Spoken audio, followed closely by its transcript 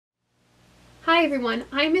Hi everyone,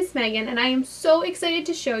 I'm Miss Megan and I am so excited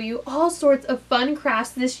to show you all sorts of fun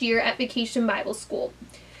crafts this year at Vacation Bible School.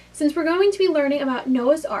 Since we're going to be learning about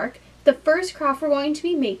Noah's Ark, the first craft we're going to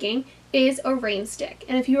be making is a rain stick.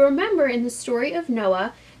 And if you remember in the story of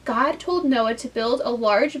Noah, God told Noah to build a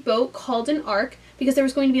large boat called an ark because there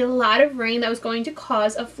was going to be a lot of rain that was going to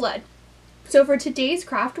cause a flood. So for today's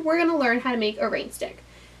craft, we're going to learn how to make a rain stick.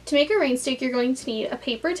 To make a rain stick, you're going to need a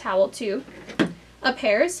paper towel tube, a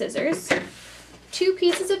pair of scissors, 2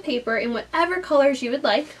 pieces of paper in whatever colors you would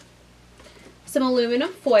like, some aluminum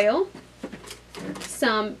foil,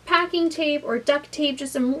 some packing tape or duct tape,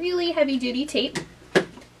 just some really heavy duty tape,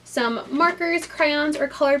 some markers, crayons, or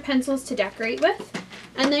colored pencils to decorate with,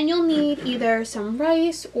 and then you'll need either some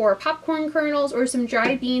rice or popcorn kernels or some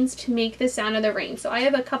dry beans to make the sound of the rain. So I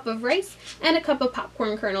have a cup of rice and a cup of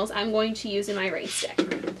popcorn kernels I'm going to use in my rain stick.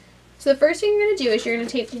 So the first thing you're going to do is you're going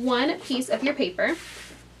to take one piece of your paper.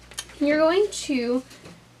 You're going to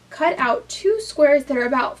cut out 2 squares that are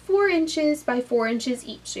about 4 inches by 4 inches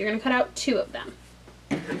each. So you're going to cut out 2 of them.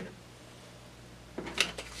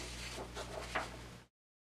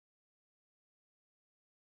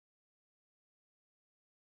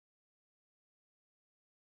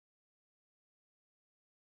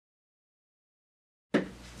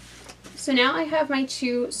 So now I have my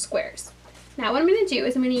 2 squares. Now what I'm going to do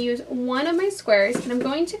is I'm going to use one of my squares and I'm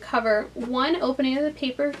going to cover one opening of the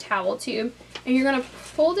paper towel tube, and you're going to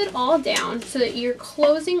fold it all down so that you're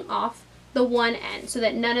closing off the one end so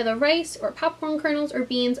that none of the rice or popcorn kernels or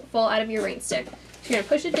beans fall out of your rain stick. So you're going to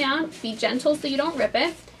push it down, be gentle so you don't rip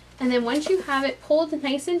it, and then once you have it pulled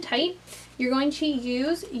nice and tight, you're going to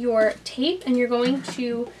use your tape and you're going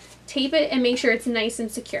to tape it and make sure it's nice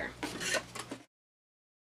and secure.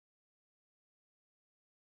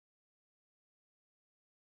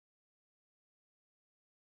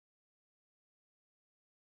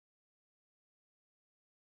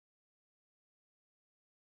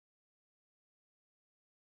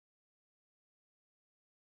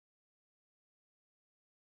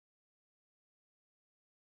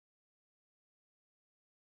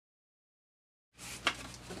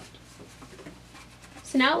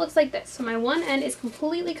 So now it looks like this. So my one end is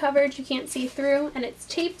completely covered, you can't see through, and it's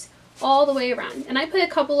taped all the way around. And I put a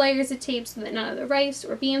couple layers of tape so that none of the rice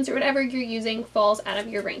or beans or whatever you're using falls out of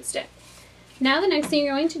your rain stick. Now the next thing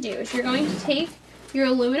you're going to do is you're going to take your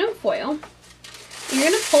aluminum foil, you're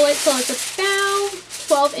going to pull it till it's about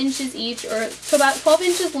 12 inches each, or so about 12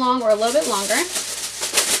 inches long or a little bit longer,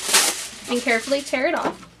 and carefully tear it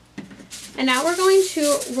off. And now we're going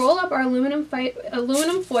to roll up our aluminum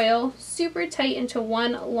foil super tight into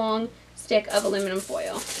one long stick of aluminum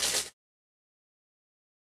foil.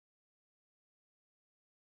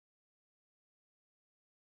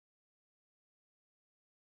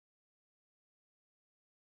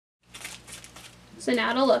 So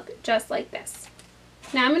now it'll look just like this.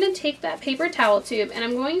 Now I'm going to take that paper towel tube and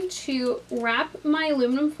I'm going to wrap my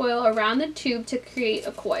aluminum foil around the tube to create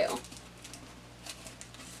a coil.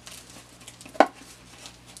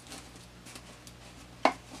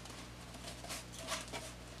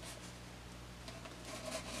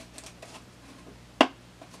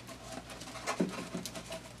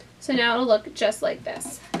 So now it'll look just like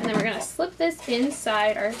this. And then we're going to slip this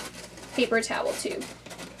inside our paper towel tube.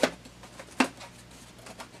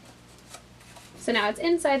 So now it's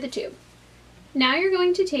inside the tube. Now you're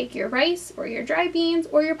going to take your rice or your dry beans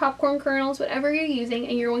or your popcorn kernels, whatever you're using,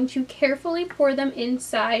 and you're going to carefully pour them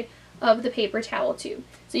inside of the paper towel tube.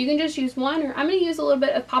 So you can just use one, or I'm going to use a little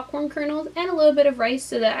bit of popcorn kernels and a little bit of rice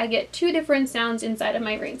so that I get 2 different sounds inside of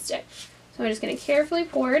my rain stick. So I'm just going to carefully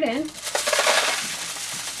pour it in.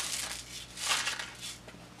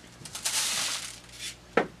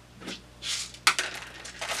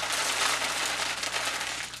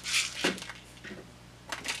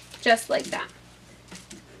 Just like that.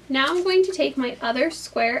 Now I'm going to take my other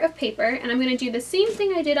square of paper and I'm going to do the same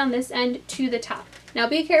thing I did on this end to the top. Now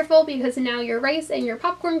be careful because now your rice and your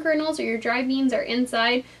popcorn kernels or your dry beans are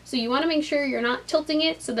inside, so you want to make sure you're not tilting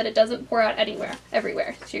it so that it doesn't pour out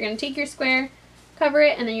everywhere. So you're going to take your square, cover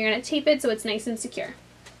it, and then you're going to tape it so it's nice and secure.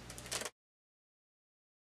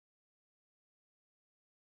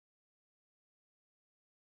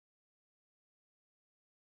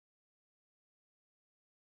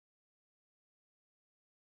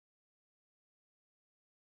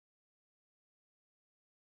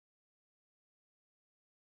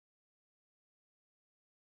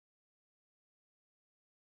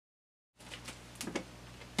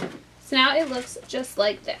 So now it looks just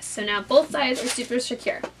like this. So now both sides are super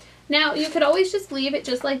secure. Now you could always just leave it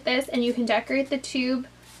just like this and you can decorate the tube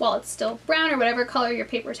while it's still brown or whatever color your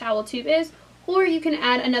paper towel tube is, or you can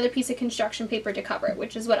add another piece of construction paper to cover it,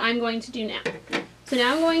 which is what I'm going to do now. So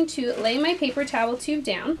now I'm going to lay my paper towel tube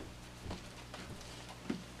down,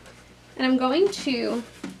 and I'm going to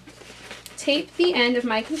tape the end of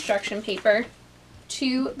my construction paper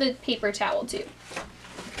to the paper towel tube.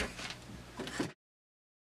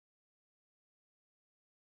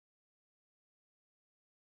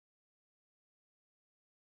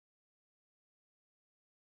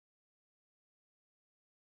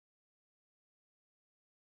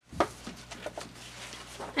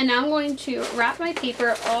 And now I'm going to wrap my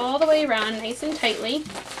paper all the way around nice and tightly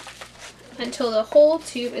until the whole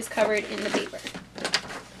tube is covered in the paper.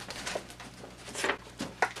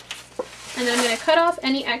 And then I'm going to cut off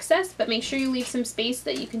any excess, but make sure you leave some space so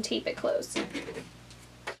that you can tape it closed.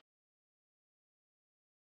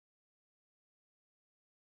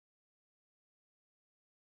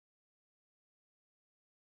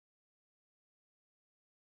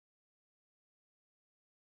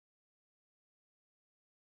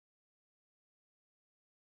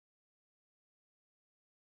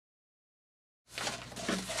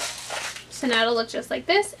 So now it'll look just like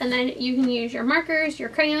this, and then you can use your markers, your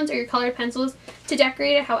crayons, or your colored pencils to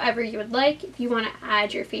decorate it however you would like. If you want to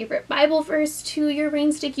add your favorite Bible verse to your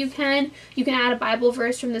rain stick, you can. You can add a Bible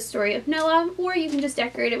verse from the story of Noah, or you can just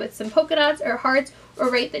decorate it with some polka dots or hearts, or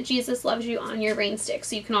write that Jesus loves you on your rain stick,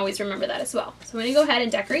 so you can always remember that as well. So I'm going to go ahead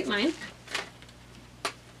and decorate mine.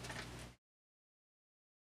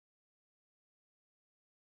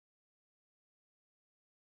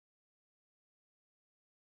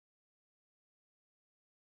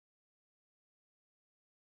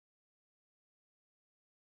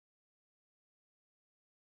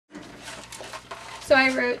 So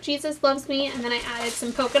I wrote, Jesus loves me, and then I added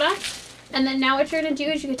some polka dots. And then now what you're going to do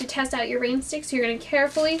is you get to test out your rain stick. So you're going to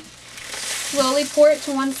carefully, slowly pour it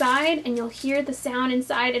to one side, and you'll hear the sound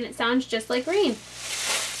inside, and it sounds just like rain.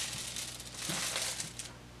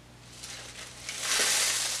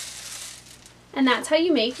 And that's how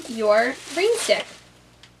you make your rain stick.